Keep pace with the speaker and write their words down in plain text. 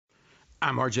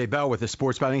I'm RJ Bell with the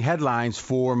sports betting headlines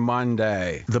for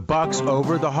Monday. The Bucks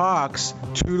over the Hawks,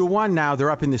 2-1 now. They're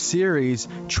up in the series.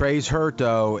 Trey's hurt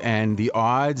though, and the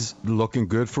odds looking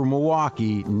good for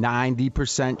Milwaukee.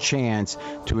 90% chance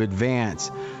to advance.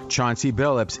 Chauncey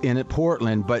Billups in at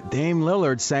Portland, but Dame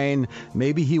Lillard saying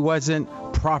maybe he wasn't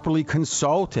properly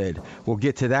consulted. We'll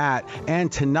get to that.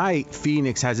 And tonight,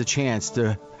 Phoenix has a chance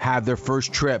to have their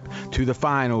first trip to the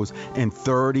finals in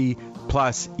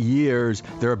 30-plus years.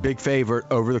 They're a big favorite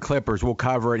over the Clippers. We'll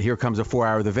cover it. Here comes a 4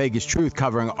 hour The Vegas Truth,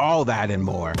 covering all that and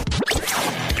more.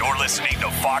 You're listening to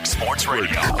Fox Sports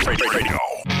Radio.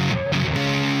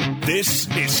 This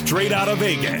is Straight Outta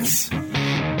Vegas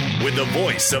with the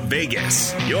voice of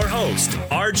Vegas, your host,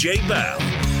 RJ Bell.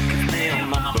 Give me a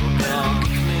number, girl.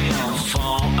 Give me a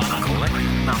phone. I'm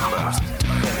collecting numbers.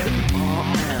 More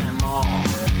and more.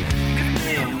 Give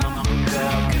me a number,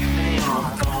 girl. Give me a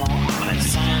phone. I'm a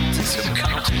scientist of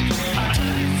counting. I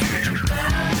tell you, future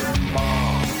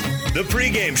more. The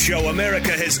pregame show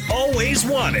America has always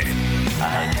wanted.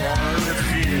 I tell the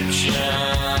future.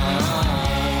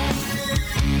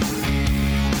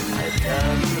 I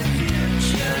tell the future.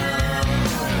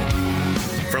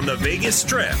 From the Vegas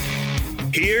Strip,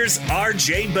 here's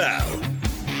RJ Bell.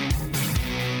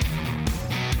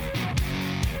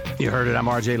 You heard it. I'm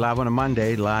RJ, live on a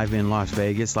Monday, live in Las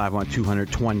Vegas, live on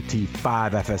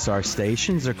 225 FSR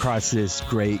stations across this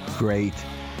great, great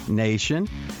nation.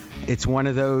 It's one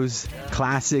of those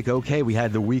classic, okay, we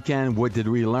had the weekend, what did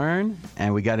we learn?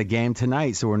 And we got a game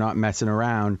tonight, so we're not messing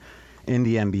around in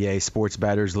the NBA. Sports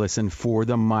bettors listen for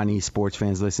the money. Sports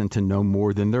fans listen to no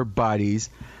more than their buddies.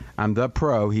 I'm the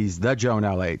pro. He's the Joan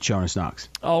L.A., Jonas Knox.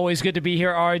 Always good to be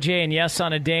here, RJ. And yes,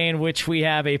 on a day in which we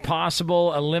have a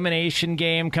possible elimination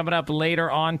game coming up later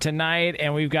on tonight,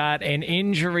 and we've got an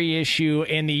injury issue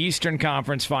in the Eastern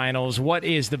Conference Finals. What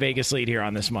is the Vegas lead here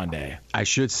on this Monday? I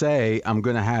should say I'm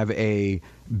going to have a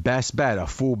best bet, a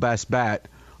full best bet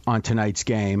on tonight's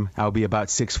game. I'll be about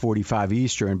 6:45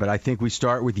 Eastern, but I think we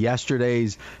start with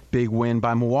yesterday's big win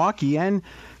by Milwaukee, and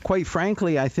quite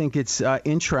frankly, I think it's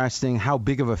interesting how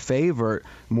big of a favorite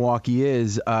Milwaukee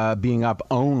is, being up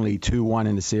only 2-1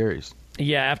 in the series.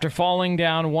 Yeah, after falling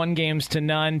down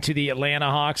 1-0 to the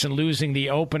Atlanta Hawks and losing the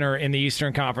opener in the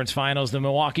Eastern Conference Finals, the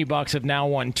Milwaukee Bucks have now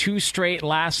won 2 straight.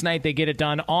 Last night, they get it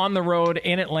done on the road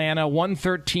in Atlanta,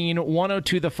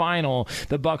 113-102 the final.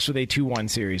 The Bucks with a 2-1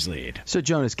 series lead. So,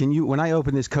 Jonas, when I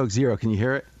open this Coke Zero, can you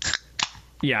hear it?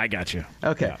 Yeah, I got you.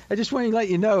 Okay. Yeah. I just want to let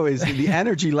you know is the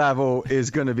energy level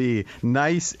is going to be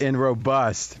nice and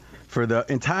robust for the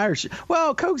entire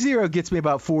well, Coke Zero gets me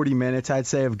about 40 minutes, I'd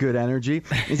say, of good energy.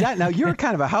 Is that now? You're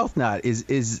kind of a health nut.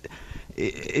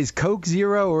 Is Coke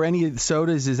Zero or any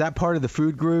sodas, is that part of the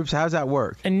food groups? How's that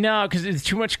work? And no, because it's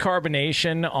too much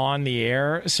carbonation on the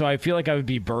air, so I feel like I would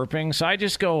be burping. So I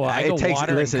just go. Water and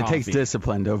coffee. It takes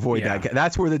discipline to avoid that.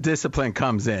 That's where the discipline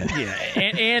comes in. Yeah,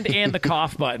 and the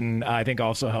cough button I think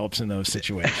also helps in those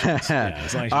situations. Yeah,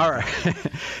 as long as all right.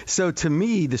 So to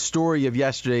me, the story of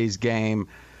yesterday's game,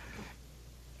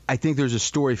 I think there's a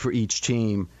story for each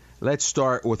team. Let's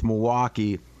start with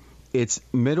Milwaukee. It's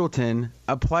Middleton,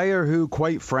 a player who,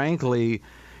 quite frankly,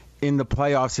 in the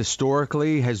playoffs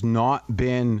historically has not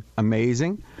been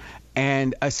amazing,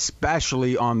 and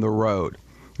especially on the road.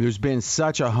 There's been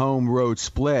such a home-road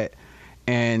split,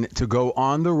 and to go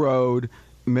on the road,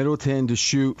 Middleton to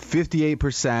shoot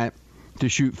 58%, to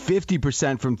shoot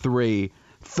 50% from three,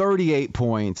 38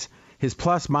 points, his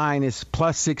plus-minus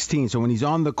plus 16. So when he's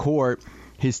on the court,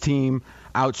 his team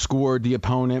outscored the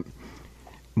opponent,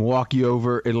 Milwaukee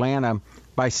over Atlanta,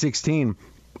 by 16.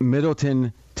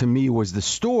 Middleton, to me, was the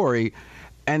story.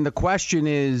 And the question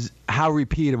is, how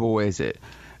repeatable is it?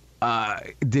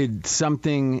 Did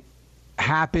something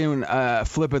happen,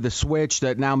 flip of the switch,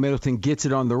 that now Middleton gets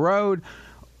it on the road?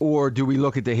 Or do we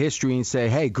look at the history and say,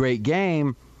 hey, great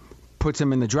game, puts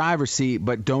him in the driver's seat,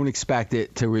 but don't expect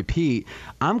it to repeat?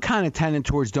 I'm kind of tending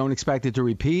towards don't expect it to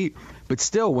repeat. But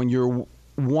still, when you're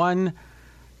one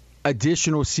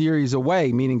additional series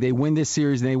away, meaning they win this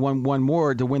series and they won one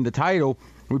more to win the title,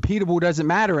 repeatable doesn't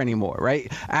matter anymore,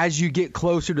 right? As you get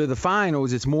closer to the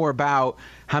finals, it's more about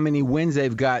how many wins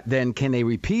they've got than can they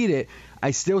repeat it. I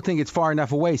still think it's far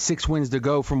enough away, 6 wins to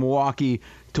go for Milwaukee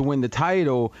to win the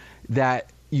title,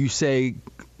 that you say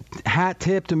hat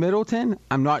tip to Middleton.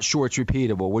 I'm not sure it's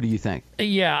repeatable. What do you think?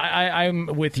 Yeah, I'm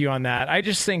with you on that. I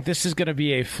just think this is going to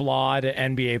be a flawed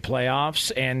NBA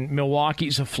playoffs, and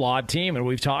Milwaukee's a flawed team, and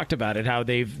we've talked about it, how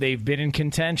they've been in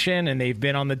contention and they've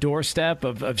been on the doorstep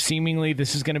of seemingly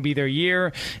this is going to be their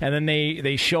year, and then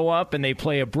they show up and they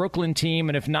play a Brooklyn team,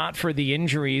 and if not for the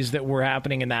injuries that were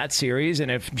happening in that series, and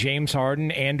if James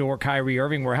Harden and or Kyrie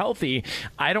Irving were healthy,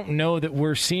 I don't know that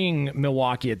we're seeing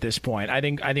Milwaukee at this point. I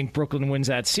think Brooklyn wins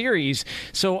that series.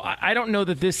 So I don't know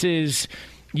that this is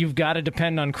you've got to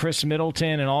depend on Chris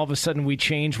Middleton and all of a sudden we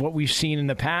change what we've seen in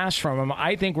the past from him.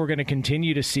 I think we're going to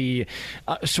continue to see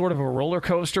sort of a roller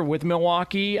coaster with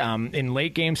Milwaukee in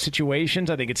late game situations.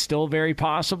 I think it's still very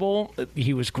possible.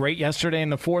 He was great yesterday in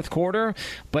the fourth quarter,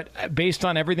 but based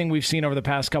on everything we've seen over the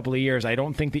past couple of years, I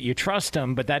don't think that you trust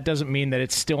him, but that doesn't mean that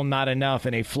it's still not enough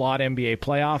in a flawed NBA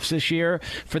playoffs this year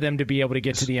for them to be able to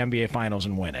get to the NBA Finals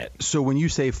and win it. So when you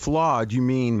say flawed, you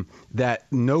mean that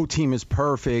no team is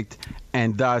perfect,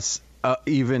 and thus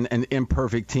even an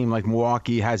imperfect team like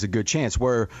Milwaukee has a good chance,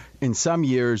 where in some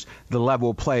years the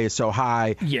level of play is so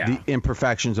high, the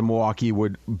imperfections of Milwaukee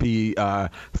would be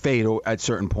fatal at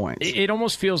certain points. It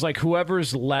almost feels like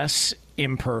whoever's less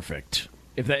imperfect,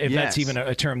 if that's even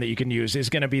a term that you can use, is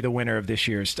going to be the winner of this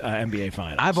year's NBA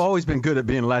Finals. I've always been good at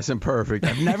being less imperfect.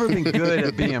 I've never been good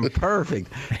at being perfect.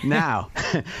 Now,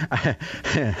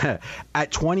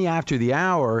 at 20 after the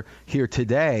hour here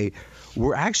today,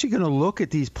 we're actually going to look at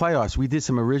these playoffs. We did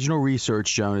some original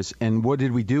research, Jonas, and what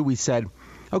did we do? We said,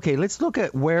 okay, let's look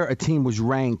at where a team was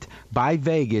ranked by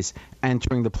Vegas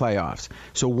entering the playoffs.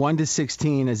 So 1 to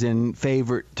 16 is in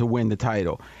favor to win the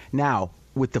title. Now,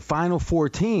 with the final four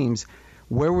teams,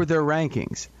 where were their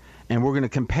rankings? And we're going to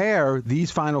compare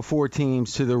these final four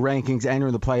teams to the rankings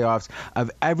entering the playoffs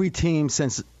of every team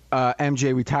since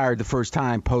MJ retired the first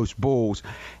time post-Bulls.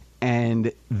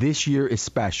 And this year is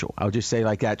special. I'll just say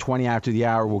like that, 20 after the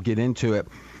hour, we'll get into it.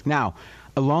 Now,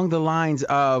 along the lines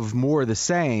of more of the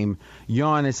same,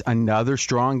 Giannis, another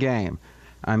strong game.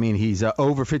 I mean, he's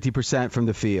over 50% from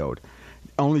the field.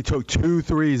 Only took 2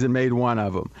 threes and made one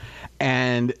of them.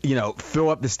 And,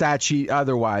 fill up the stat sheet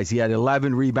otherwise. He had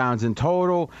 11 rebounds in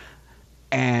total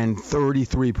and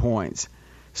 33 points.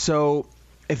 So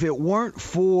if it weren't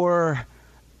for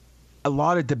a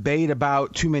lot of debate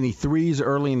about too many threes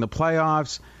early in the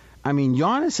playoffs, I mean,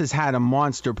 Giannis has had a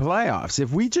monster playoffs.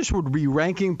 If we just would be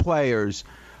ranking players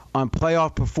on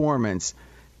playoff performance,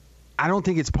 I don't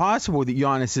think it's possible that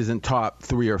Giannis isn't top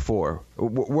 3 or 4.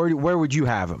 Where would you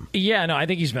have him? Yeah, no, I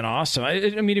think he's been awesome.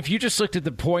 I mean, if you just looked at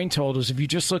the point totals, if you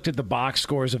just looked at the box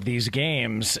scores of these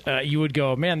games, you would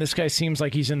go, man, this guy seems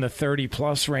like he's in the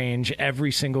 30-plus range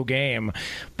every single game.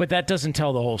 But that doesn't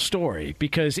tell the whole story,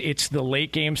 because it's the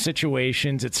late-game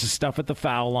situations, it's the stuff at the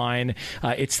foul line,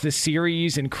 it's the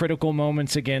series and critical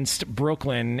moments against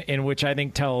Brooklyn, in which I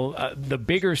think tell the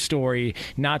bigger story,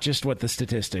 not just what the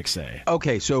statistics say.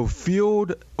 Okay, so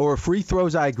field or free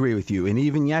throws, I agree with you. And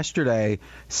even yesterday,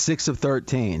 6 of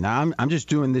 13. Now, I'm just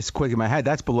doing this quick in my head.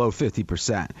 That's below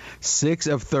 50%. 6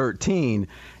 of 13,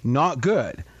 not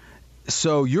good.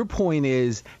 So your point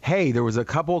is, hey, there was a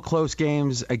couple of close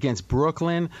games against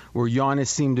Brooklyn where Giannis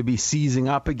seemed to be seizing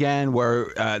up again,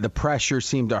 where the pressure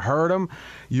seemed to hurt him.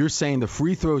 You're saying the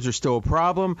free throws are still a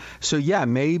problem. So, yeah,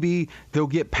 maybe they'll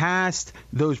get past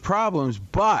those problems,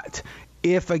 but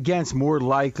if against more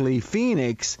likely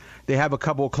Phoenix, they have a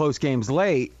couple of close games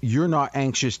late, you're not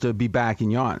anxious to be back in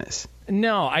Giannis.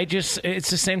 No, it's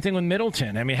the same thing with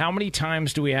Middleton. I mean, how many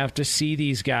times do we have to see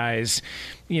these guys,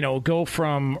 go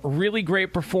from really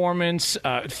great performance,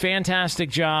 fantastic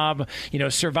job,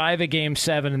 survive a game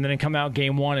 7 and then come out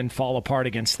game 1 and fall apart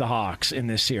against the Hawks in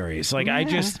this series? Like, yeah.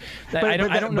 I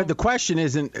don't know. But the question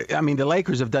isn't, I mean, the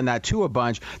Lakers have done that too a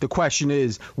bunch. The question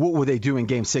is, what will they do in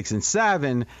game 6 and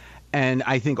 7? And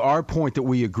I think our point that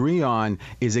we agree on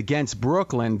is against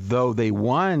Brooklyn, though they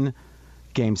won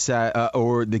game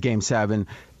 7,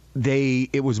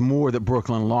 it was more that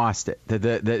Brooklyn lost it.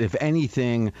 That if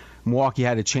anything, Milwaukee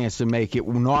had a chance to make it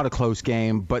not a close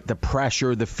game, but the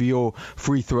pressure, the feel,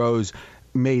 free throws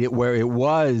made it where it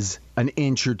was an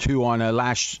inch or two on a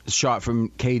last shot from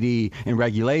KD in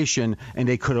regulation, and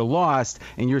they could have lost.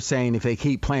 And you're saying if they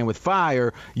keep playing with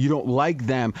fire, you don't like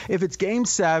them. If it's game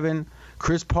 7,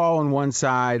 Chris Paul on one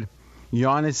side,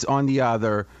 Giannis on the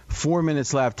other, 4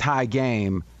 minutes left, tie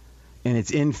game, and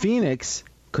it's in Phoenix,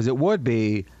 because it would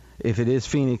be if it is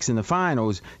Phoenix in the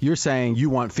finals, you're saying you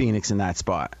want Phoenix in that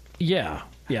spot. Yeah.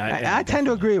 I tend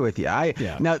to agree with you.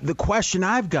 Now, the question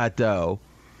I've got, though,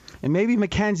 and maybe,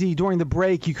 Mackenzie, during the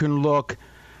break you can look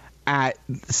at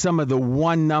some of the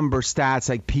one-number stats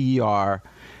like PER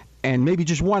and maybe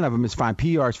just one of them is fine.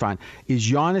 PER is fine. Is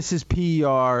Giannis's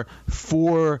PER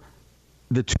for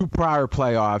the 2 prior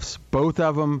playoffs, both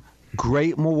of them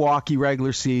great Milwaukee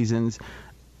regular seasons,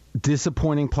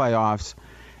 disappointing playoffs,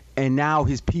 and now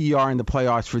his PER in the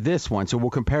playoffs for this one. So we'll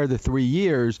compare the 3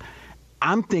 years.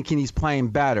 I'm thinking he's playing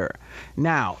better.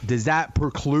 Now, does that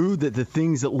preclude that the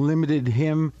things that limited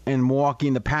him in Milwaukee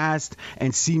in the past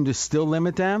and seem to still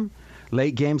limit them,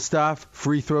 late game stuff,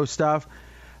 free throw stuff,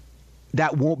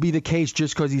 that won't be the case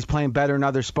just because he's playing better in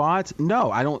other spots?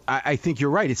 No, I don't. I think you're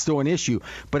right. It's still an issue.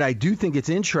 But I do think it's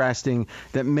interesting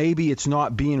that maybe it's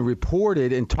not being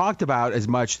reported and talked about as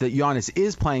much that Giannis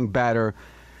is playing better,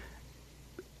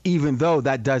 even though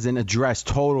that doesn't address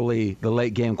totally the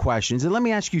late game questions. And let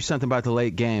me ask you something about the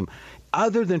late game.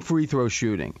 Other than free throw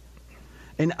shooting,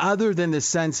 and other than the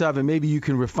sense of, and maybe you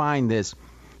can refine this,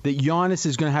 that Giannis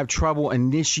is going to have trouble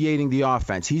initiating the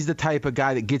offense. He's the type of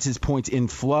guy that gets his points in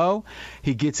flow.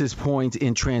 He gets his points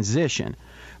in transition.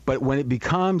 But when it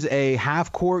becomes a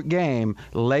half-court game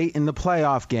late in the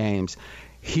playoff games,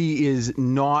 he is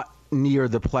not near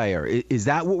the player. Is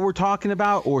that what we're talking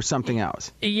about, or something else?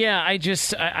 Yeah, I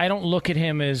don't look at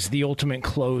him as the ultimate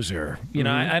closer. You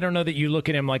know, I don't know that you look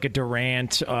at him like a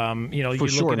Durant. You look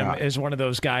at him as one of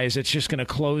those guys that's just going to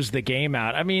close the game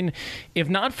out. I mean, if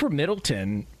not for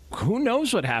Middleton, who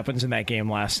knows what happens in that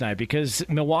game last night, because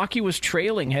Milwaukee was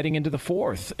trailing heading into the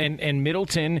fourth, and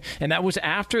Middleton, and that was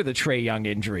after the Trae Young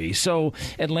injury. So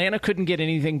Atlanta couldn't get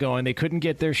anything going. They couldn't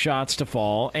get their shots to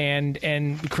fall, and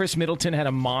Chris Middleton had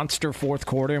a monster fourth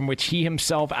quarter in which he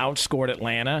himself outscored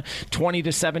Atlanta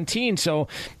 20-17. So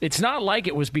it's not like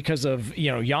it was because of,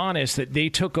 Giannis that they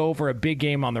took over a big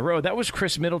game on the road. That was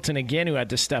Chris Middleton again who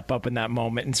had to step up in that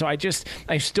moment. And so I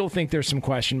still think there's some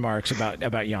question marks about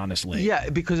Giannis late. Yeah,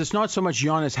 because it's not so much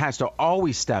Giannis has to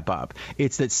always step up.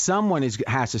 It's that someone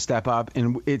has to step up,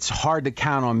 and it's hard to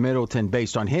count on Middleton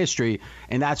based on history,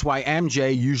 and that's why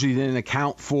MJ usually didn't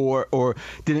account for or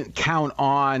didn't count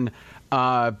on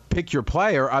pick your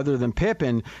player other than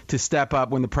Pippen to step up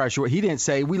when the pressure. He didn't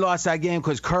say, we lost that game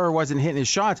because Kerr wasn't hitting his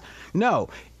shots. No,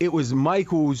 it was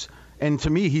Michael's. And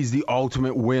to me, he's the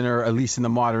ultimate winner, at least in the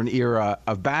modern era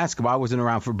of basketball. I wasn't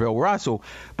around for Bill Russell.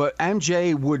 But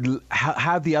MJ would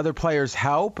have the other players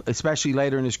help, especially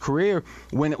later in his career,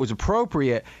 when it was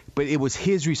appropriate. But it was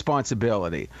his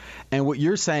responsibility. And what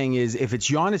you're saying is, if it's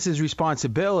Giannis's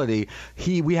responsibility,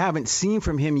 we haven't seen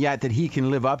from him yet that he can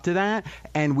live up to that.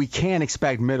 And we can't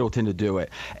expect Middleton to do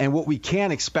it. And what we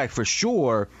can expect for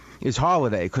sure is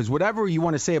Holiday, because whatever you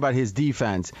want to say about his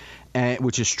defense,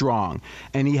 which is strong,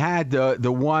 and he had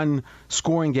the one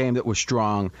scoring game that was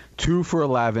strong, 2 for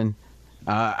 11.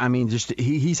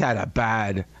 He's had a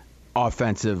bad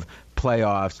offensive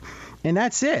playoffs, and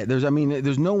that's it.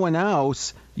 There's no one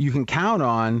else you can count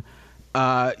on.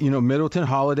 Middleton,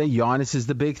 Holiday, Giannis is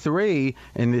the big three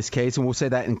in this case, and we'll say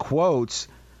that in quotes.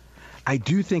 I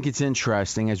do think it's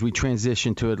interesting as we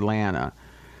transition to Atlanta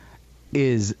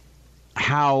is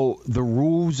how the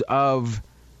rules of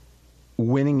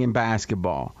winning in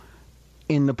basketball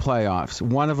in the playoffs,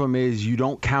 one of them is you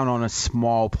don't count on a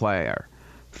small player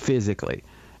physically.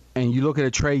 And you look at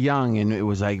a Trae Young, and it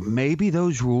was like, maybe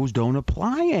those rules don't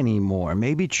apply anymore.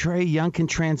 Maybe Trae Young can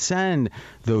transcend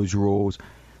those rules.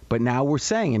 But now we're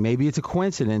saying, and maybe it's a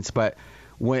coincidence, but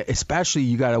especially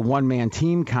you got a one-man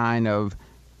team kind of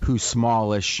who's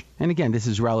smallish, and again, this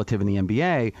is relative in the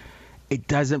NBA, it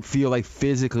doesn't feel like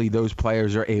physically those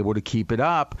players are able to keep it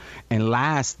up and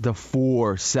last the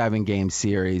 4 7-game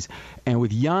series. And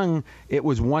with Young, it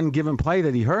was one given play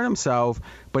that he hurt himself,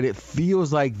 but it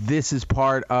feels like this is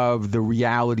part of the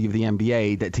reality of the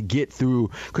NBA, that to get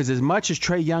through, because as much as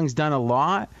Trae Young's done a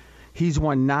lot, he's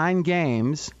won 9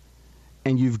 games,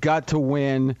 and you've got to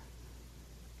win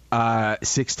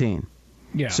 16.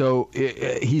 Yeah. So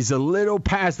he's a little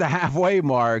past the halfway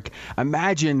mark.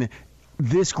 Imagine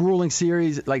this grueling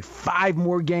series, like 5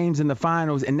 more games in the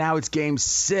finals, and now it's game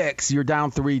 6. You're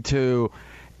down 3-2.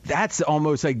 That's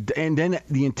almost like, and then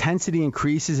the intensity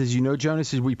increases, as you know,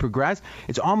 Jonas, as we progress.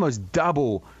 It's almost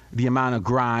double the amount of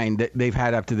grind that they've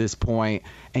had up to this point.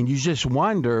 And you just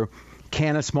wonder,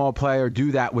 can a small player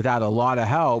do that without a lot of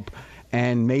help?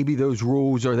 And maybe those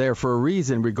rules are there for a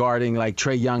reason regarding, like,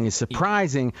 Trae Young is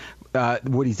surprising.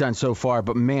 what he's done so far.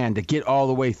 But, man, to get all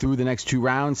the way through the next 2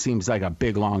 rounds seems like a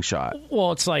big, long shot.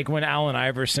 Well, it's like when Allen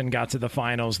Iverson got to the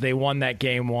finals. They won that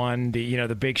game 1.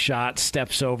 The big shot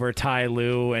steps over Ty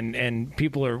Lue, and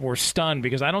people were stunned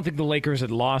because I don't think the Lakers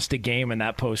had lost a game in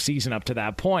that postseason up to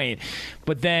that point.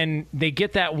 But then they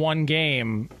get that one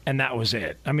game, and that was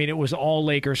it. I mean, it was all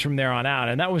Lakers from there on out.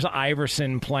 And that was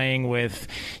Iverson playing with,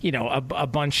 a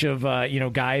bunch of,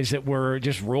 guys that were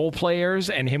just role players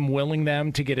and him willing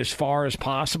them to get as far as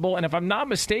possible. And if I'm not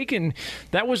mistaken,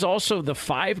 that was also the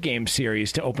 5-game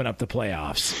series to open up the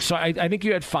playoffs. So I think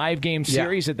you had 5-game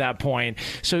series at that point.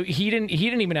 So he didn't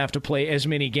even have to play as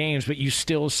many games, but you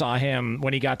still saw him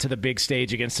when he got to the big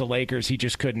stage against the Lakers. You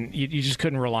just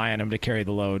couldn't rely on him to carry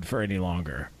the load for any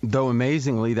longer. Though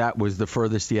amazingly, that was the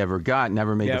furthest he ever got.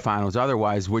 Never made the finals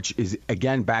otherwise, which is,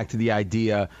 again, back to the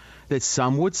idea that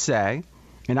some would say,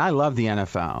 and I love the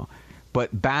NFL, but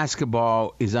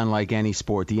basketball is unlike any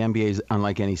sport. The NBA is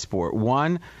unlike any sport.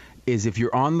 One is if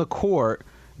you're on the court,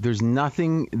 there's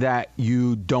nothing that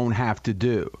you don't have to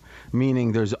do.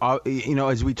 Meaning there's,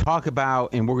 as we talk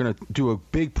about, and we're going to do a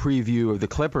big preview of the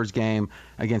Clippers game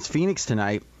against Phoenix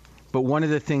tonight, but one of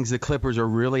the things the Clippers are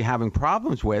really having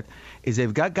problems with is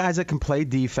they've got guys that can play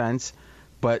defense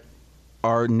but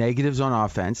are negatives on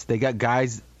offense. They got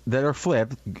guys that are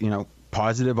flipped,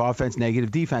 positive offense,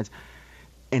 negative defense,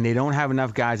 and they don't have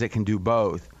enough guys that can do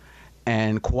both.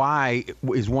 And Kawhi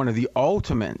is one of the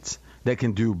ultimates that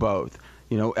can do both.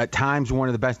 At times one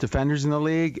of the best defenders in the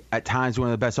league, at times one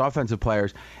of the best offensive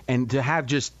players. And to have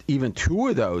just even 2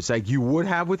 of those, like you would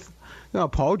have with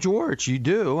Paul George, you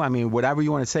do. I mean, whatever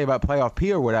you want to say about playoff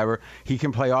P or whatever, he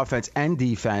can play offense and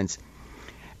defense.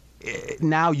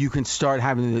 Now you can start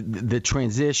having the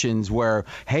transitions where,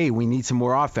 hey, we need some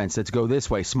more offense. Let's go this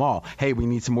way, small. Hey, we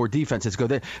need some more defense. Let's go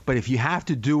there. But if you have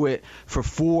to do it for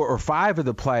 4 or 5 of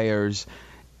the players,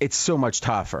 it's so much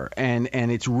tougher. And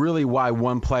it's really why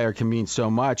one player can mean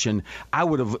so much. And I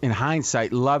would have, in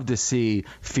hindsight, loved to see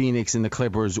Phoenix and the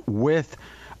Clippers with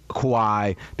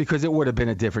Kawhi, because it would have been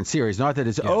a different series. Not that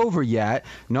it's over yet.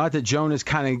 Not that Jonas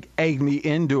kind of egged me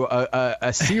into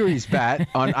a series bet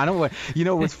on. I don't want.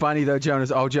 What's funny though,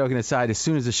 Jonas? All joking aside, as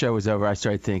soon as the show was over, I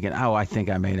started thinking, oh, I think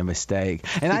I made a mistake.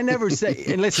 And I never say.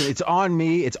 And listen, it's on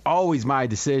me. It's always my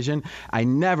decision. I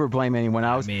never blame anyone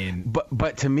else.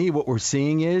 But to me, what we're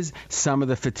seeing is some of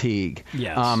the fatigue.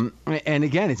 Yes. And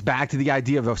again, it's back to the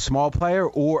idea of a small player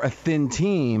or a thin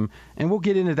team. And we'll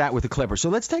get into that with the Clippers. So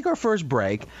let's take our first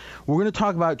break. We're going to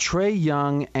talk about Trae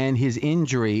Young and his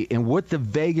injury and what the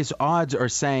Vegas odds are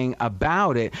saying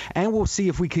about it. And we'll see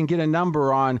if we can get a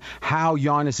number on how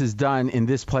Giannis has done in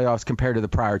this playoffs compared to the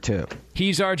prior 2.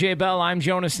 He's RJ Bell. I'm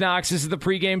Jonas Knox. This is the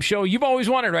pregame show you've always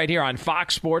wanted right here on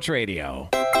Fox Sports Radio.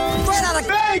 Straight out of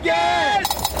Vegas!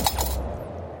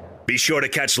 Be sure to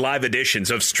catch live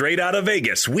editions of Straight Out of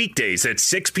Vegas weekdays at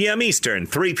 6 p.m. Eastern,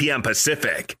 3 p.m.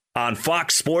 Pacific on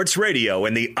Fox Sports Radio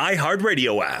and the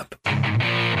iHeartRadio app.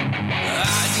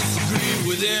 I disagree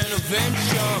with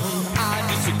intervention. I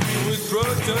disagree with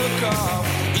protocol.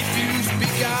 If you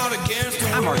speak out against the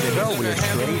I'm RJ Bell. We're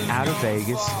Straight Out of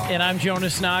Vegas. And I'm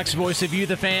Jonas Knox, voice of You,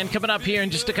 the fan. Coming up here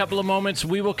in just a couple of moments,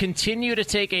 we will continue to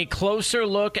take a closer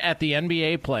look at the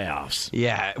NBA playoffs.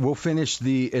 Yeah, we'll finish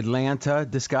the Atlanta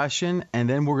discussion, and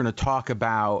then we're going to talk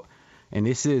about, and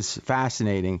this is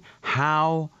fascinating,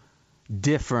 how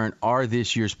different are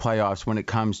this year's playoffs when it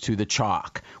comes to the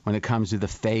chalk, when it comes to the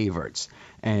favorites.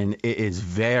 And it is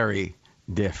very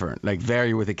different, like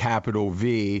very with a capital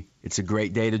V. It's a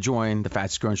great day to join the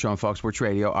fastest growing show on Fox Sports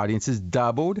Radio. Audience has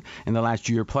doubled in the last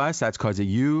year plus. That's because of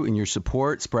you and your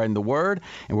support, spreading the word.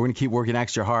 And we're going to keep working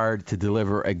extra hard to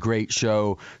deliver a great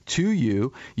show to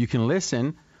you. You can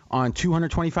listen on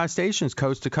 225 stations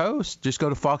coast to coast. Just go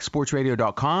to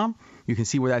foxsportsradio.com. You can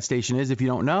see where that station is if you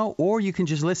don't know, or you can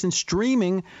just listen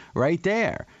streaming right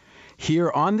there. Here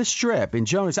on the Strip. And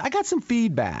Jonas, I got some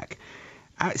feedback.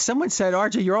 Someone said,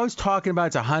 RJ, you're always talking about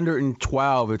it's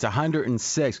 112, it's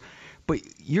 106, but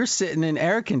you're sitting in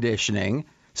air conditioning.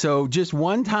 So just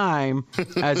one time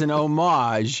as an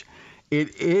homage,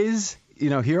 it is,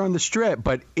 here on the Strip,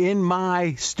 but in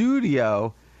my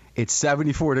studio, it's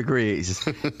 74 degrees,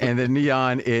 and the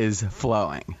neon is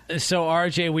flowing. So,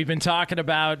 RJ, we've been talking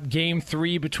about Game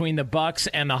 3 between the Bucks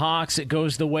and the Hawks. It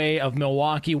goes the way of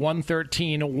Milwaukee,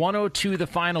 113-102 the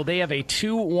final. They have a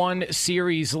 2-1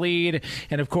 series lead.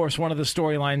 And, of course, one of the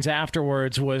storylines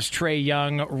afterwards was Trae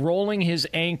Young rolling his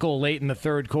ankle late in the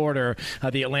third quarter.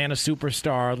 The Atlanta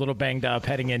superstar, a little banged up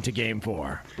heading into Game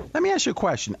 4. Let me ask you a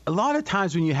question. A lot of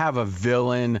times when you have a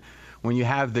villain, when you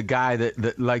have the guy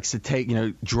that likes to take,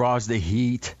 draws the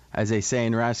heat, as they say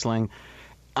in wrestling,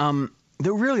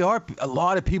 there really are a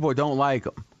lot of people who don't like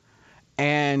him.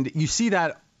 And you see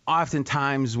that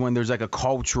oftentimes when there's like a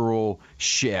cultural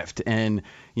shift. And,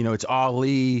 it's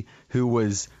Ali who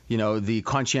was, the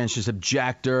conscientious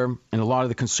objector. And a lot of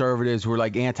the conservatives were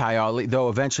like anti-Ali, though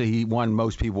eventually he won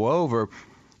most people over.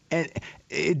 And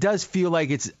it does feel like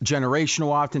it's generational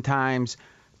oftentimes,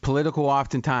 political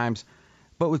oftentimes.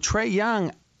 But with Trae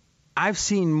Young, I've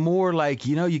seen more like,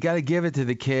 you got to give it to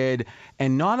the kid,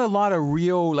 and not a lot of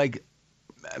real like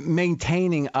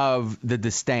maintaining of the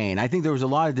disdain. I think there was a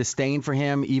lot of disdain for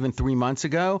him even 3 months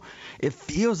ago. It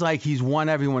feels like he's won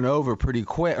everyone over pretty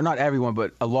quick, or not everyone,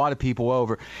 but a lot of people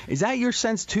over. Is that your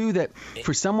sense too, that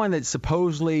for someone that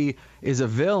supposedly is a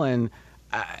villain,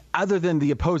 other than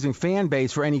the opposing fan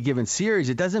base for any given series,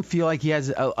 it doesn't feel like he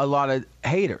has a lot of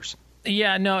haters?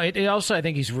 Yeah, no, it also, I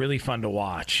think he's really fun to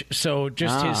watch. So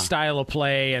just his style of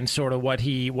play and sort of what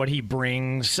he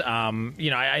brings,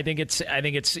 I think it's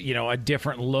a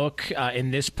different look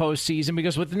in this postseason,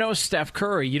 because with no Steph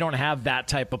Curry, you don't have that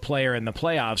type of player in the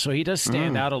playoffs. So he does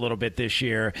stand out a little bit this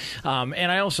year.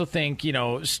 And I also think,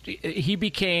 he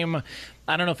became,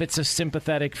 I don't know if it's a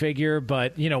sympathetic figure,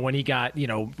 but, when he got,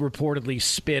 reportedly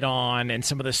spit on and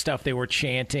some of the stuff they were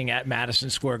chanting at Madison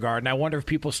Square Garden, I wonder if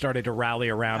people started to rally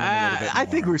around him a little bit more. I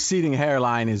think receding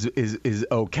hairline is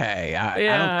okay.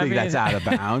 I don't think that's out of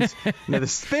bounds. The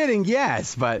spitting,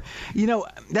 yes, but,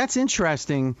 that's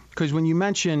interesting, because when you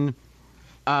mention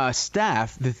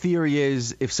Steph, the theory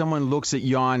is if someone looks at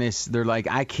Giannis, they're like,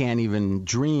 I can't even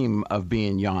dream of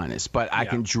being Giannis, but I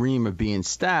can dream of being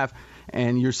Steph.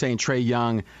 And you're saying Trae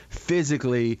Young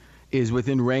physically is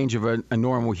within range of a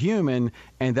normal human,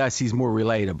 and thus he's more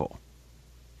relatable.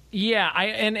 Yeah,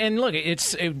 and look,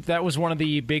 that was one of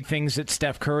the big things that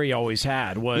Steph Curry always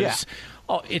had was.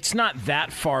 Oh, it's not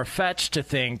that far-fetched to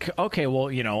think, okay, well,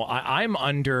 I'm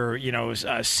under,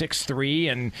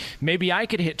 6'3", and maybe I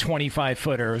could hit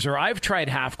 25-footers, or I've tried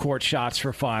half-court shots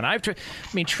for fun.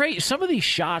 Some of these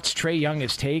shots Trae Young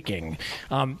is taking,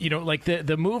 like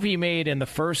the move he made in the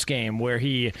first game where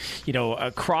he,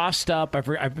 crossed up,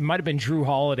 it might have been Drew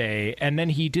Holiday, and then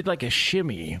he did like a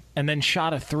shimmy and then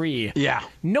shot a three. Yeah.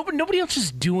 Nobody else is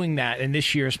doing that in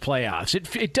this year's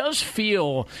playoffs. It does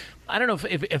feel... I don't know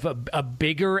if a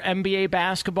bigger NBA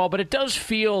basketball, but it does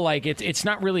feel like it's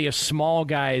not really a small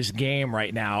guy's game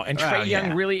right now. And Trae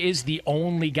Young really is the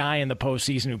only guy in the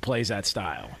postseason who plays that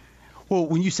style. Well,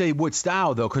 when you say what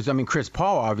style, though, because, Chris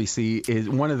Paul obviously is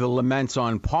one of the laments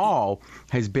on Paul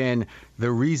has been the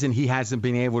reason he hasn't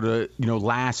been able to,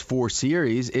 last 4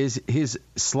 series is his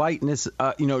slightness,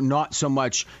 not so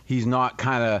much he's not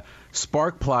kind of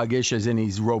spark plug-ish as in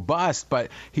he's robust, but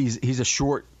he's a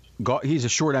short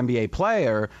NBA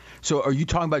player. So are you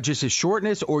talking about just his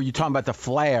shortness, or are you talking about the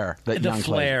flair that Young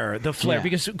plays? The flair. Yeah.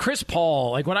 Because Chris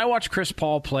Paul, like when I watch Chris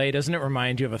Paul play, doesn't it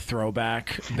remind you of a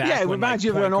throwback? It reminds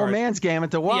you of an old man's game at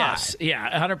the Y. Yes, yeah,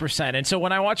 100%. And so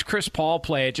when I watch Chris Paul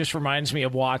play, it just reminds me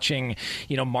of watching,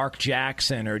 Mark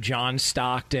Jackson or John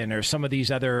Stockton or some of these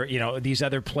other, these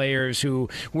other players who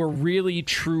were really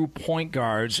true point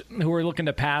guards who are looking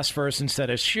to pass first instead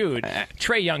of shoot.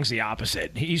 Trae Young's the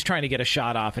opposite. He's trying to get a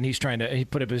shot off, and he's trying to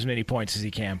put up as many points as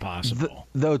he can possible.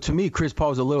 Though to me, Chris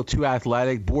Paul's a little too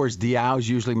athletic. Boris Diaw is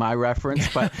usually my reference,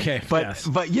 but yes.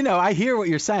 But I hear what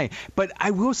you're saying. But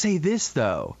I will say this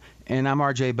though, and I'm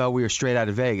RJ Bell. We are straight out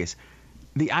of Vegas.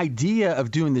 The idea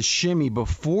of doing the shimmy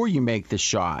before you make the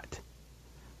shot,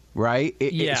 right?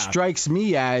 It strikes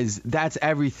me as that's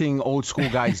everything old school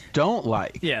guys don't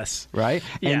like. Yes. Right?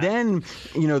 Yeah. And then,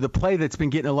 the play that's been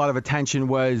getting a lot of attention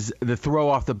was the throw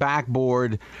off the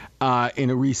backboard in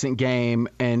a recent game,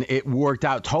 and it worked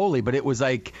out totally, but it was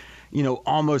like,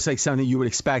 almost like something you would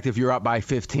expect if you're up by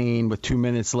 15 with 2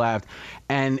 minutes left.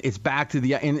 And it's back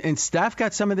to and Steph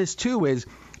got some of this too, is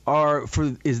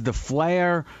the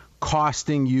flair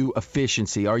costing you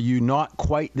efficiency? Are you not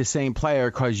quite the same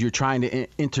player because you're trying to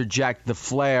interject the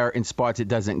flair in spots it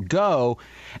doesn't go?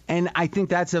 And I think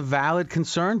that's a valid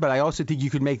concern, but I also think you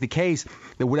could make the case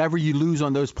that whatever you lose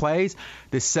on those plays,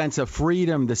 the sense of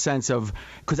freedom, the sense of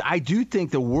 – because I do think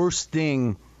the worst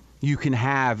thing you can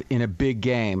have in a big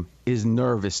game is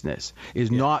nervousness,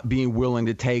 is not being willing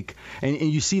to take – and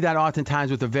you see that oftentimes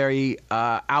with a very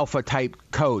alpha-type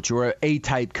coach or an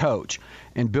A-type coach.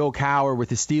 And Bill Cowher with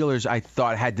the Steelers, I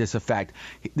thought, had this effect.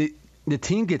 The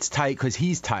team gets tight because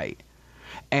he's tight.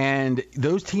 And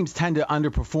those teams tend to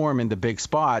underperform in the big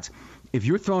spots. If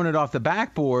you're throwing it off the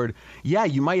backboard,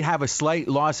 you might have a slight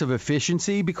loss of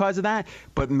efficiency because of that.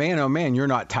 But, man, oh, man, you're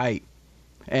not tight.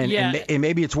 And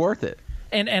maybe it's worth it.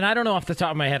 And I don't know off the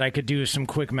top of my head, I could do some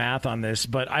quick math on this,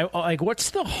 but what's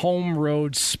the home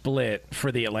road split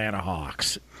for the Atlanta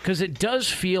Hawks? Because it does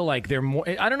feel like they're more.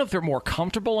 I don't know if they're more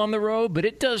comfortable on the road, but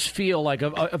it does feel like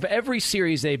of every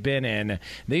series they've been in,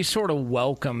 they sort of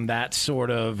welcome that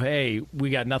sort of, hey, we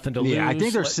got nothing to lose. Yeah, I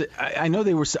think they're. I know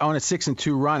they were on a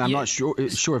 6-2 run. I'm not sure if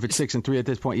it's 6-3 at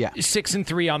this point. Yeah,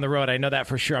 6-3 on the road. I know that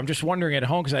for sure. I'm just wondering at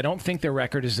home because I don't think their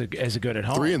record is as good at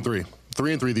home.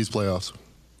 3-3 these playoffs.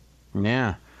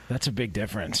 Yeah, that's a big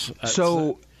difference.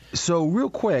 So real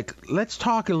quick, let's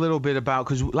talk a little bit about,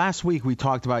 because last week we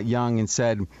talked about Young and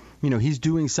said, he's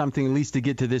doing something at least to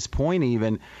get to this point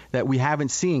even that we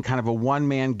haven't seen, kind of a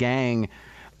one-man gang,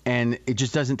 and it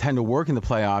just doesn't tend to work in the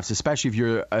playoffs, especially if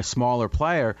you're a smaller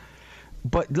player.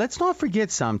 But let's not forget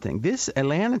something. This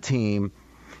Atlanta team,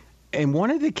 and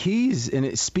one of the keys, and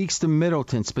it speaks to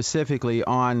Middleton specifically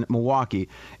on Milwaukee,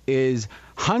 is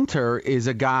Hunter is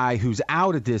a guy who's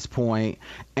out at this point,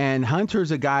 and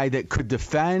Hunter's a guy that could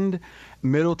defend.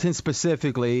 Middleton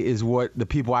specifically is what the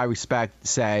people I respect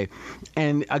say,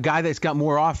 and a guy that's got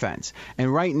more offense.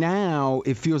 And right now,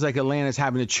 it feels like Atlanta's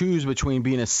having to choose between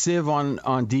being a sieve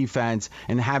on defense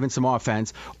and having some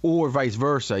offense, or vice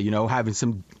versa, having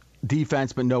some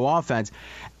defense but no offense.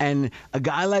 And a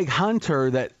guy like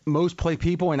Hunter that most play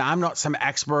people, and I'm not some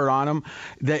expert on him,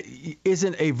 that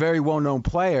isn't a very well-known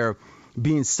player,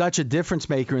 being such a difference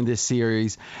maker in this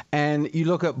series. And you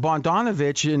look at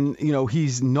Bogdanovich, and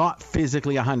he's not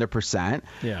physically 100%.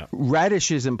 Yeah.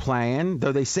 Reddish isn't playing,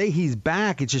 though they say he's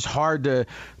back. It's just hard to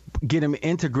get him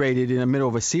integrated in the middle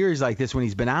of a series like this when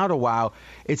he's been out a while.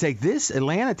 It's like this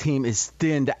Atlanta team is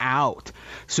thinned out.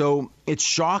 So it's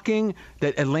shocking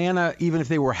that Atlanta, even if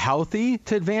they were healthy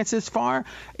to advance this far,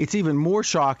 it's even more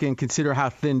shocking consider how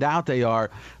thinned out they are.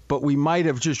 But we might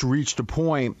have just reached a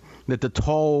point that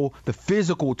the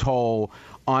physical toll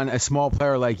on a small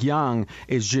player like Young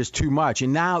is just too much.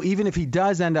 And now, even if he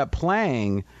does end up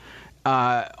playing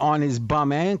on his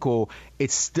bum ankle,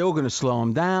 it's still going to slow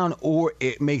him down, or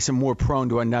it makes him more prone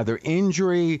to another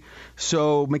injury.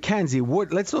 So, Mackenzie,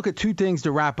 let's look at two things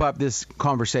to wrap up this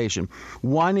conversation.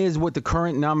 One is what the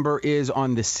current number is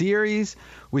on the series.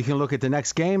 We can look at the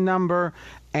next game number,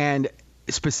 and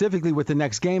specifically with the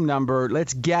next game number,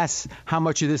 let's guess how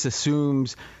much of this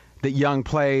assumes that Young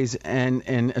plays and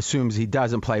assumes he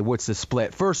doesn't play. What's the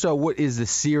split? First, what is the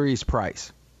series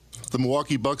price? The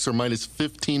Milwaukee Bucks are minus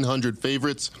 1,500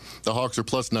 favorites. The Hawks are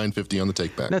plus 950 on the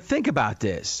take-back. Now, think about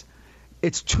this.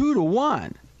 It's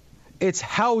 2-1. It's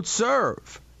held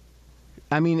serve.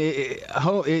 I mean,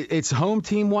 it's home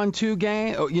team 1-2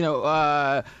 game.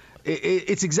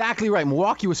 It's exactly right.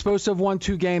 Milwaukee was supposed to have won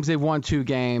 2 games. They've won 2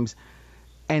 games.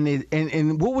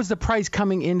 And what was the price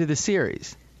coming into the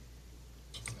series?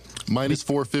 Minus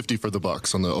 450 for the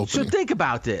Bucks on the opening. So think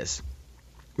about this.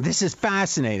 This is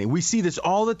fascinating. We see this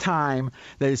all the time,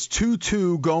 that it's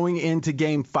 2-2 going into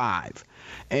Game 5.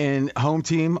 And home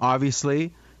team,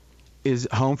 obviously, is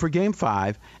home for Game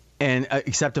 5, and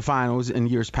except the finals in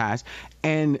years past.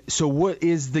 And so what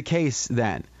is the case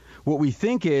then? What we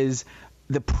think is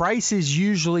the price is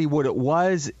usually what it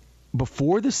was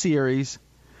before the series,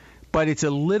 but it's a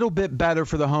little bit better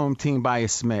for the home team by a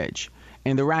smidge.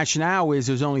 And the rationale is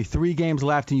there's only 3 games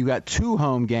left and you got 2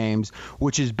 home games,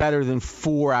 which is better than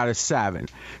 4 out of 7.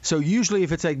 So usually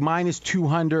if it's like minus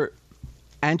 200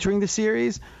 entering the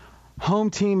series,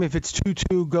 home team, if it's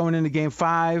 2-2 going into Game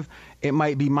 5, it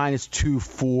might be minus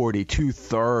 240,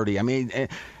 230. I mean,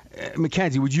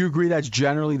 Mackenzie, would you agree that's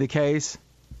generally the case?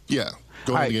 Yeah,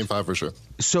 going into Game 5 for sure.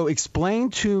 So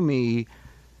explain to me,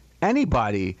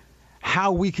 anybody,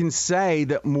 how we can say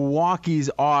that Milwaukee's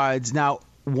odds – now,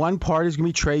 one part is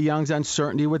going to be Trae Young's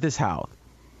uncertainty with his health,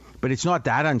 but it's not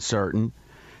that uncertain.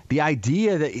 The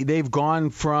idea that they've gone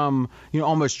from,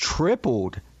 almost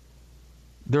tripled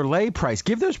their lay price.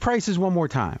 Give those prices one more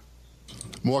time.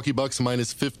 Milwaukee Bucks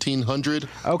minus 1,500.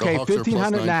 Okay,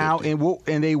 1,500 now,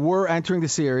 and they were entering the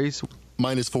series.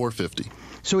 Minus 450.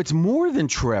 So it's more than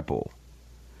triple.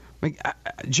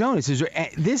 Jonas,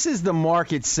 this is the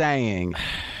market saying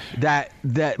that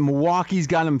Milwaukee's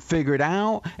got them figured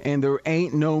out, and there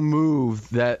ain't no move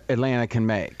that Atlanta can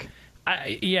make.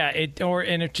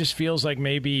 It just feels like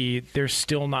maybe they're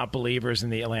still not believers in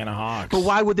the Atlanta Hawks. But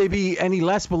why would they be any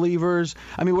less believers?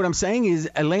 I mean, what I'm saying is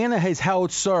Atlanta has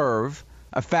held serve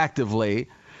effectively.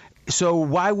 So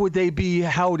why would they be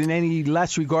held in any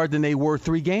less regard than they were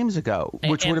 3 games ago,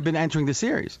 which would have been entering the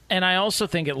series? And I also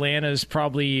think Atlanta's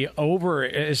probably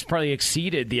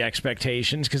exceeded the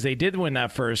expectations because they did win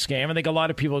that first game. I think a lot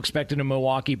of people expected a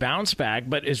Milwaukee bounce back,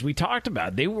 but as we talked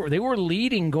about, they were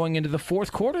leading going into the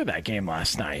fourth quarter of that game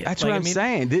last night. That's what I'm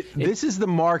saying. This is the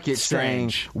market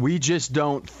saying we just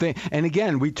don't think. And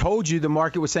again, we told you the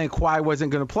market was saying Kawhi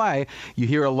wasn't going to play. You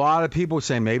hear a lot of people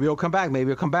saying maybe he'll come back, maybe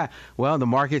he'll come back. Well, the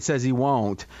market says he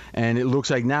won't, and it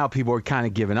looks like now people are kind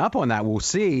of giving up on that. We'll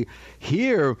see.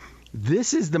 Here,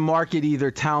 this is the market either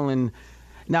telling.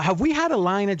 Now, have we had a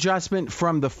line adjustment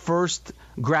from the first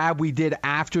grab we did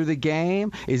after the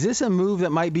game? Is this a move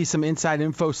that might be some inside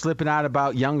info slipping out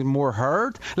about Young more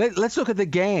hurt? Let's look at the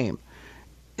game.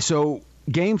 So,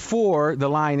 game 4, the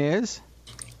line is?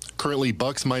 Currently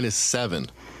Bucks -7.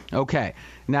 Okay.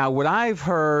 Now, what I've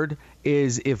heard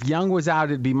is if Young was out,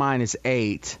 it'd be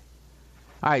 -8.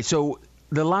 All right, so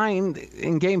the line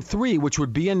in Game 3, which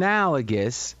would be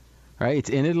analogous, right? It's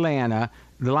in Atlanta.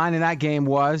 The line in that game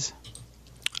was?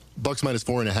 Bucks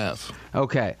 -4.5.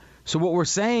 Okay, so what we're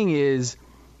saying is,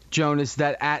 Jonas,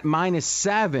 that at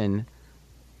 -7,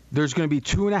 there's going to be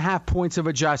 2.5 points of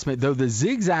adjustment, though the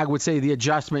zigzag would say the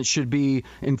adjustment should be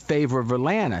in favor of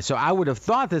Atlanta. So I would have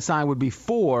thought this line would be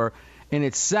 4, and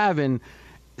it's 7.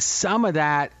 Some of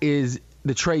that is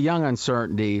the Trae Young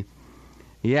uncertainty.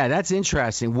 Yeah, that's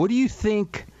interesting. What do you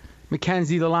think,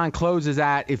 Mackenzie, the line closes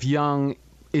at if Young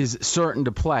is certain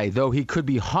to play? Though he could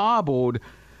be hobbled,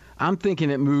 I'm thinking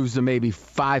it moves to maybe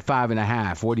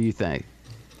 5.5. What do you think?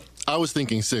 I was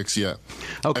thinking 6, yeah.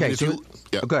 Okay,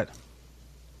 good.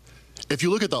 If you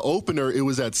look at the opener, it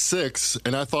was at 6,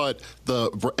 and I thought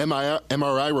the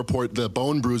MRI report, the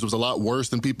bone bruise, was a lot worse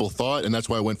than people thought, and that's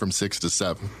why I went from 6 to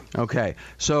 7. Okay,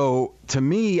 so to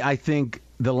me, I think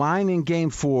the line in Game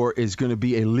 4 is going to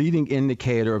be a leading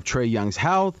indicator of Trae Young's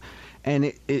health, and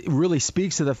it really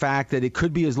speaks to the fact that it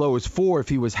could be as low as 4 if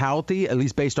he was healthy, at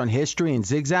least based on history and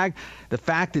zigzag. The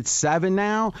fact it's 7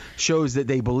 now shows that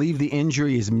they believe the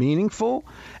injury is meaningful,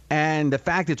 and the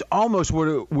fact it's almost what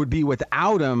it would be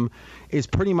without him is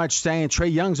pretty much saying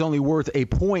Trae Young's only worth a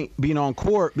point being on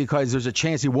court because there's a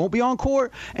chance he won't be on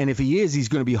court, and if he is, he's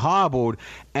going to be hobbled.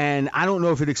 And I don't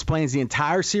know if it explains the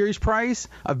entire series price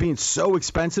of being so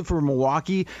expensive for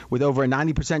Milwaukee with over a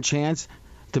 90% chance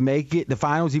to make it the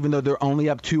finals, even though they're only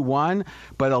up 2-1,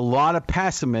 but a lot of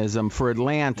pessimism for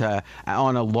Atlanta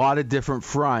on a lot of different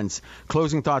fronts.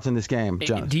 Closing thoughts on this game,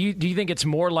 John. Do you think it's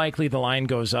more likely the line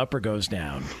goes up or goes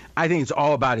down? I think it's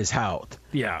all about his health.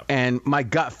 Yeah. And my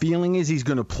gut feeling is he's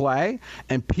going to play,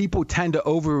 and people tend to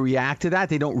overreact to that.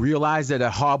 They don't realize that a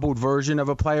hobbled version of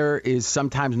a player is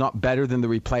sometimes not better than the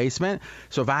replacement.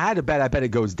 So if I had to bet, I bet it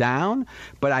goes down.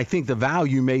 But I think the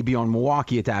value may be on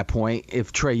Milwaukee at that point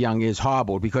if Trae Young is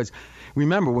hobbled. Because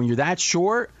remember, when you're that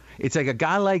short, it's like a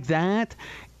guy like that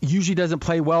usually doesn't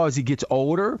play well as he gets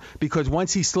older, because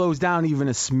once he slows down even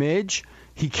a smidge,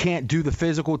 he can't do the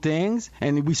physical things.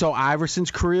 And we saw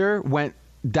Iverson's career went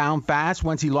down fast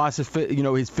once he lost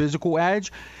his physical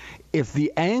edge. If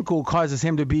the ankle causes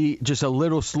him to be just a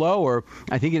little slower,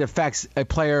 I think it affects a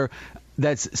player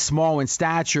that's small in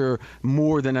stature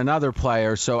more than another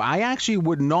player. So I actually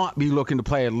would not be looking to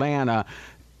play Atlanta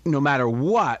no matter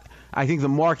what. I think the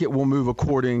market will move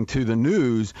according to the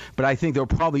news, but I think they'll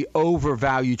probably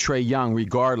overvalue Trae Young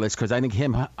regardless, because I think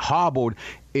him hobbled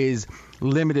is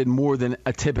limited more than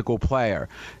a typical player.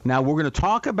 Now, we're going to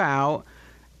talk about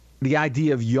the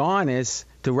idea of Giannis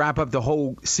to wrap up the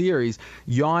whole series,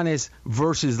 Giannis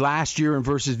versus last year and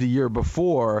versus the year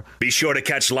before. Be sure to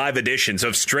catch live editions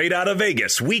of Straight Outta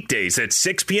Vegas weekdays at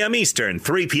 6 p.m. Eastern,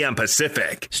 3 p.m.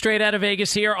 Pacific. Straight Outta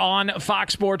Vegas here on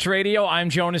Fox Sports Radio.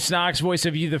 I'm Jonas Knox, voice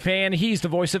of You, the fan. He's the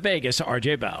voice of Vegas,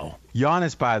 RJ Bell.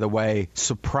 Giannis, by the way,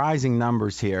 surprising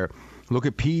numbers here. Look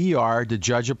at PER to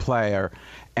judge a player,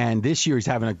 and this year he's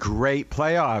having a great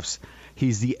playoffs.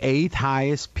 He's the 8th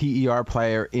highest PER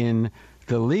player in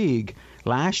the league.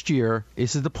 Last year,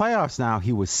 this is the playoffs now,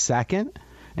 he was 2nd,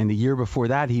 and the year before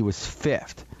that, he was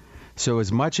 5th. So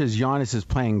as much as Giannis is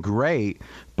playing great,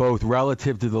 both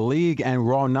relative to the league and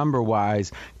raw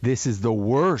number-wise, this is the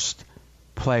worst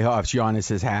playoffs Giannis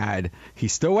has had.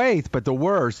 He's still 8th, but the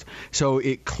worst. So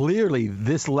it clearly,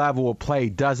 this level of play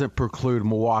doesn't preclude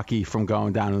Milwaukee from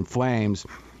going down in flames.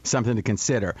 Something to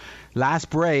consider. Last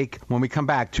break, when we come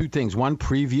back, 2 things. 1,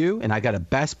 preview, and I got a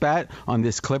best bet on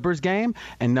this Clippers game.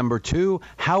 And number 2,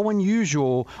 how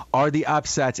unusual are the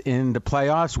upsets in the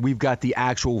playoffs? We've got the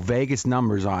actual Vegas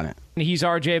numbers on it. He's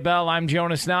RJ Bell. I'm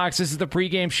Jonas Knox. This is the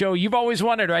pregame show you've always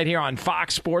wanted right here on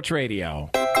Fox Sports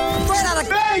Radio. Straight out of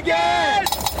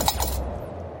Vegas!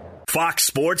 Fox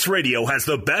Sports Radio has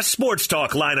the best sports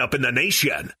talk lineup in the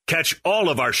nation. Catch all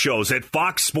of our shows at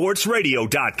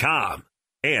foxsportsradio.com.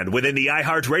 And within the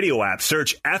iHeartRadio app,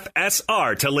 search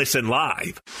FSR to listen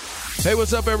live. Hey,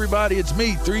 what's up, everybody? It's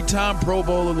me, three-time Pro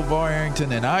Bowler LeVar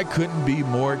Arrington, and I couldn't be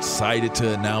more excited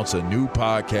to announce a new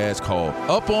podcast called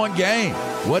Up On Game.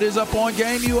 What is Up On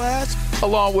Game, you ask?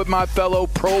 Along with my fellow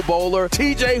Pro Bowler,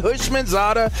 TJ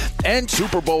Hushmanzada, and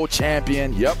Super Bowl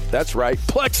champion, yep, that's right,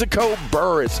 Plexico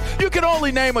Burress. You can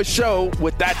only name a show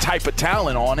with that type of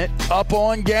talent on it. Up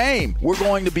On Game. We're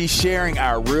going to be sharing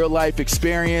our real-life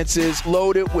experiences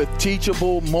loaded with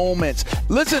teachable moments.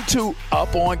 Listen to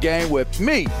Up On Game with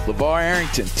me, LeVar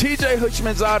Arrington, TJ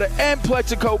Hushmanzada, and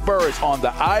Plexico Burress on the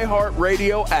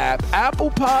iHeartRadio app,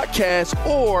 Apple Podcasts,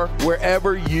 or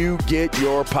wherever you get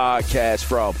your podcasts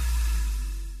from.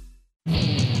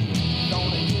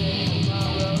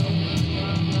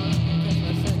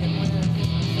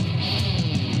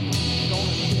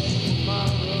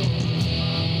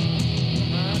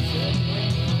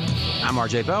 I'm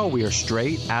RJ Bell. We are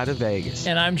straight out of Vegas.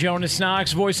 And I'm Jonas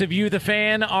Knox, voice of You, the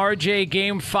fan. RJ,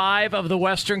 Game 5 of the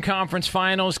Western Conference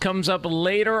Finals comes up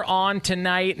later on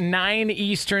tonight, 9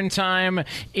 Eastern time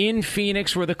in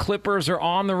Phoenix, where the Clippers are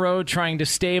on the road trying to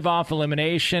stave off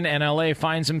elimination, and LA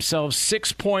finds themselves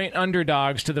 6-point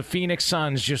underdogs to the Phoenix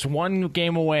Suns, just one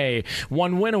win away,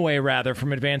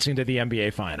 from advancing to the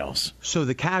NBA Finals. So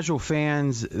the casual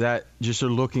fans that just are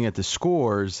looking at the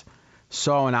scores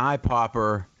saw an eye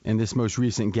popper in this most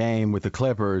recent game with the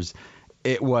Clippers.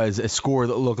 It was a score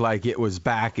that looked like it was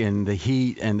back in the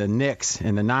Heat and the Knicks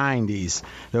in the 90s,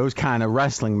 those kind of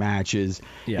wrestling matches.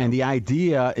 Yeah. And the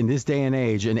idea in this day and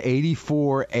age, an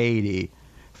 84-80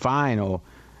 final,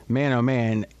 man, oh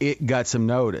man, it got some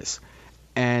notice.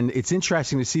 And it's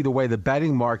interesting to see the way the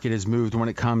betting market has moved when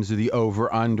it comes to the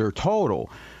over-under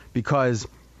total, because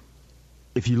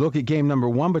if you look at game number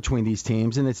 1 between these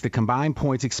teams, and it's the combined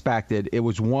points expected, it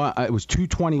was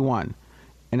 221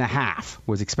 and a half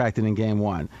was expected in game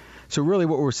 1. So really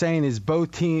what we're saying is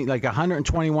both teams, like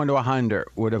 121 to 100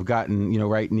 would have gotten,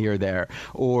 right near there,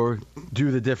 or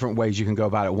do the different ways you can go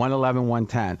about it. 111,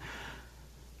 110.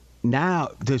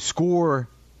 Now to score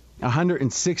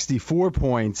 164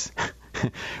 points,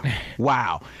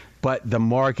 wow. But the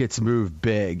markets move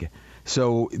big.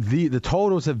 So the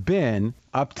totals have been,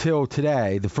 up till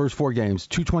today, the first 4 games,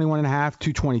 221.5,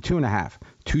 222.5,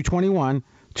 221,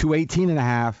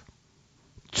 218.5,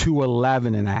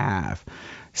 211.5.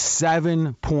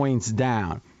 7 points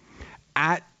down.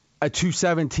 At a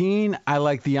 217, I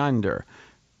like the under.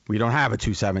 We don't have a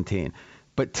 217.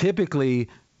 But typically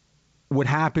what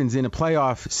happens in a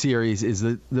playoff series is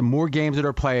the more games that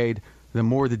are played, the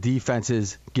more the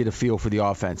defenses get a feel for the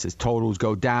offenses. Totals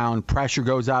go down, pressure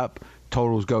goes up,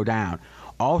 totals go down.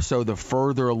 Also, the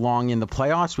further along in the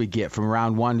playoffs we get, from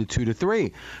round 1 to 2 to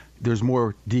 3, there's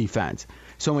more defense.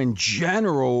 So in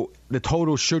general, the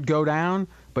totals should go down,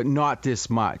 but not this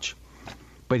much.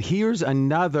 But here's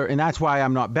another, and that's why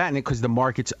I'm not betting it, because the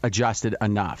market's adjusted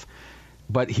enough.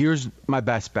 But here's my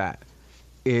best bet.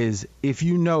 Is if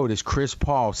you notice, Chris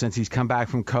Paul, since he's come back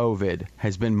from COVID,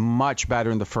 has been much better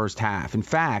in the first half. In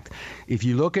fact, if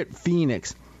you look at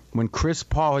Phoenix, when Chris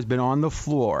Paul has been on the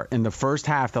floor in the first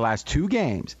half, the last 2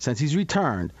 games since he's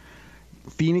returned,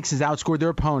 Phoenix has outscored their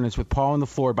opponents with Paul on the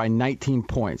floor by 19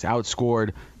 points,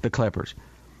 outscored the Clippers.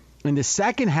 In the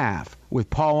second half, with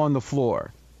Paul on the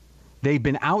floor, they've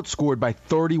been outscored by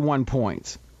 31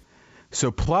 points.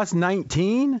 So plus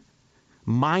 19,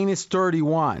 minus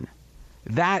 31.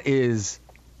 That is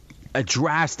a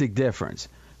drastic difference.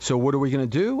 So what are we going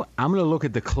to do? I'm going to look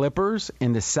at the Clippers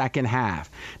in the second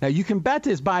half. Now, you can bet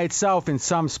this by itself in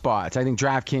some spots. I think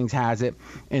DraftKings has it,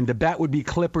 and the bet would be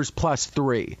Clippers plus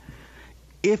 3.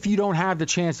 If you don't have the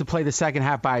chance to play the second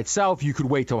half by itself, you could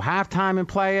wait till halftime and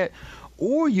play it,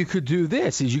 or you could do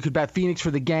this: is you could bet Phoenix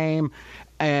for the game,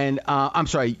 and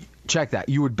check that.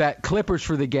 You would bet Clippers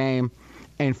for the game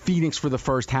and Phoenix for the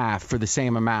first half for the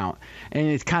same amount. And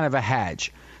it's kind of a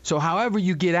hedge. So however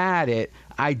you get at it,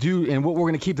 I do, and what we're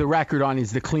going to keep the record on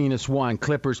is the cleanest one,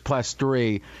 Clippers plus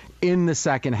 3 in the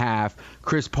second half,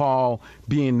 Chris Paul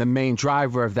being the main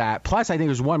driver of that. Plus, I think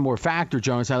there's one more factor,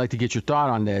 Jonas, I'd like to get your thought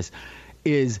on this,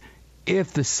 is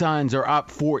if the Suns are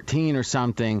up 14 or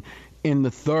something in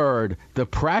the third, the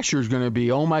pressure is going to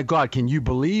be, oh my God, can you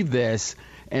believe this?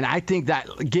 And I think that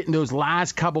getting those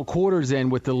last couple quarters in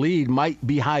with the lead might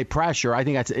be high pressure. I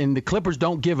think and the Clippers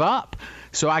don't give up.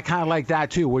 So I kind of like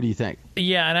that too. What do you think?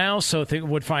 Yeah, and I also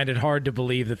would find it hard to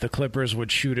believe that the Clippers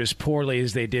would shoot as poorly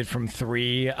as they did from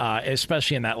three,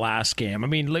 especially in that last game. I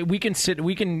mean, we can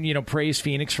praise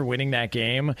Phoenix for winning that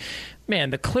game. Man,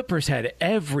 the Clippers had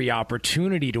every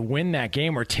opportunity to win that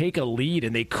game or take a lead,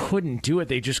 and they couldn't do it.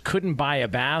 They just couldn't buy a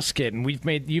basket. And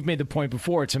you've made the point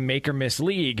before, it's a make or miss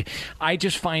league. I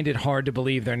just find it hard to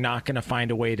believe they're not going to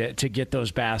find a way to get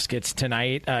those baskets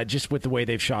tonight, just with the way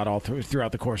they've shot all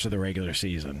throughout the course of the regular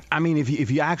season. I mean,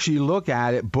 if you actually look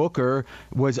at it, Booker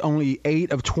was only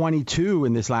 8 of 22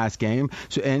 in this last game,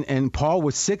 so and Paul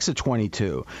was 6 of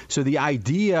 22. So the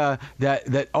idea that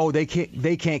they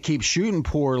can't keep shooting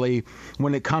poorly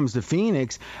when it comes to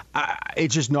Phoenix,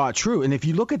 it's just not true. And if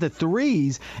you look at the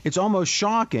threes, it's almost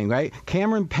shocking, right?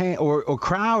 Cameron Payne or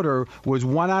Crowder was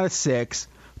 1 out of 6.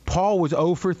 Paul was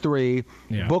 0 for 3.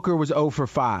 Yeah. Booker was 0 for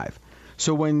 5.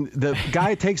 So when the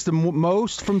guy takes the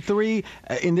most from 3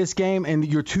 in this game and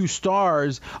your 2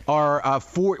 stars are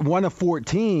 1 of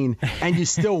 14 and you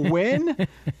still win,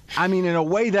 I mean, in a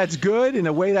way that's good, in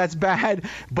a way that's bad.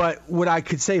 But what I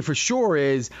could say for sure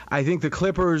is I think the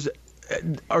Clippers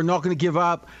are not going to give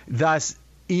up. Thus,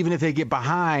 even if they get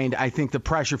behind, I think the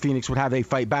pressure Phoenix would have, they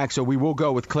fight back. So we will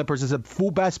go with Clippers as a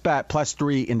full best bet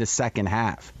 +3 in the second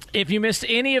half. If you missed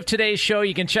any of today's show,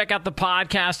 you can check out the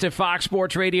podcast at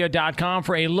foxsportsradio.com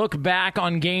for a look back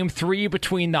on Game 3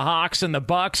 between the Hawks and the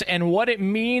Bucks and what it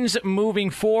means moving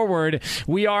forward.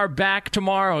 We are back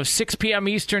tomorrow, 6 p.m.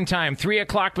 Eastern Time, 3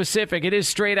 o'clock Pacific. It is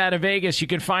straight out of Vegas. You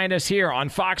can find us here on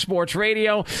Fox Sports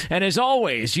Radio. And as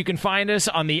always, you can find us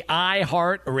on the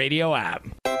iHeart Radio app.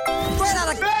 Straight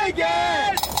out of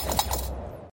Vegas!